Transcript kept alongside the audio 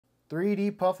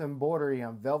3D puff embroidery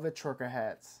on velvet trucker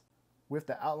hats. With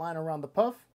the outline around the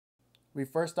puff, we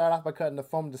first start off by cutting the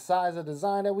foam to size of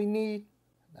design that we need.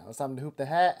 Now it's time to hoop the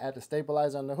hat, add the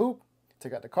stabilizer on the hoop,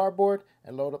 take out the cardboard,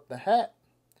 and load up the hat.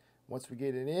 Once we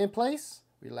get it in place,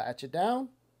 we latch it down,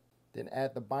 then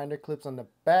add the binder clips on the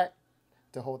back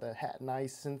to hold the hat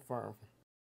nice and firm.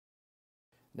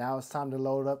 Now it's time to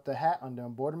load up the hat on the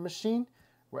embroidery machine.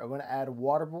 We're going to add a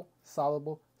waterable,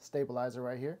 soluble stabilizer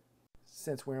right here.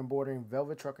 Since we're embroidering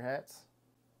velvet trucker hats,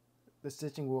 the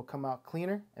stitching will come out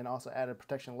cleaner, and also add a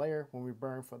protection layer when we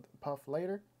burn for the puff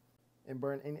later, and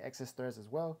burn any excess threads as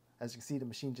well. As you can see, the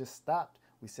machine just stopped.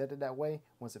 We set it that way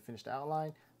once it finished the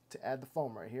outline to add the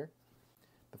foam right here.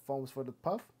 The foams for the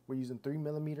puff, we're using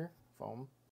 3mm foam.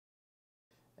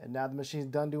 And now the machine's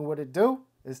done doing what it do,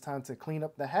 it's time to clean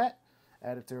up the hat,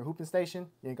 add it to our hooping station,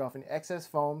 yank off any excess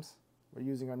foams. We're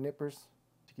using our nippers.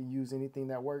 You can use anything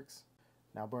that works.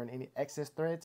 Now burn any excess threads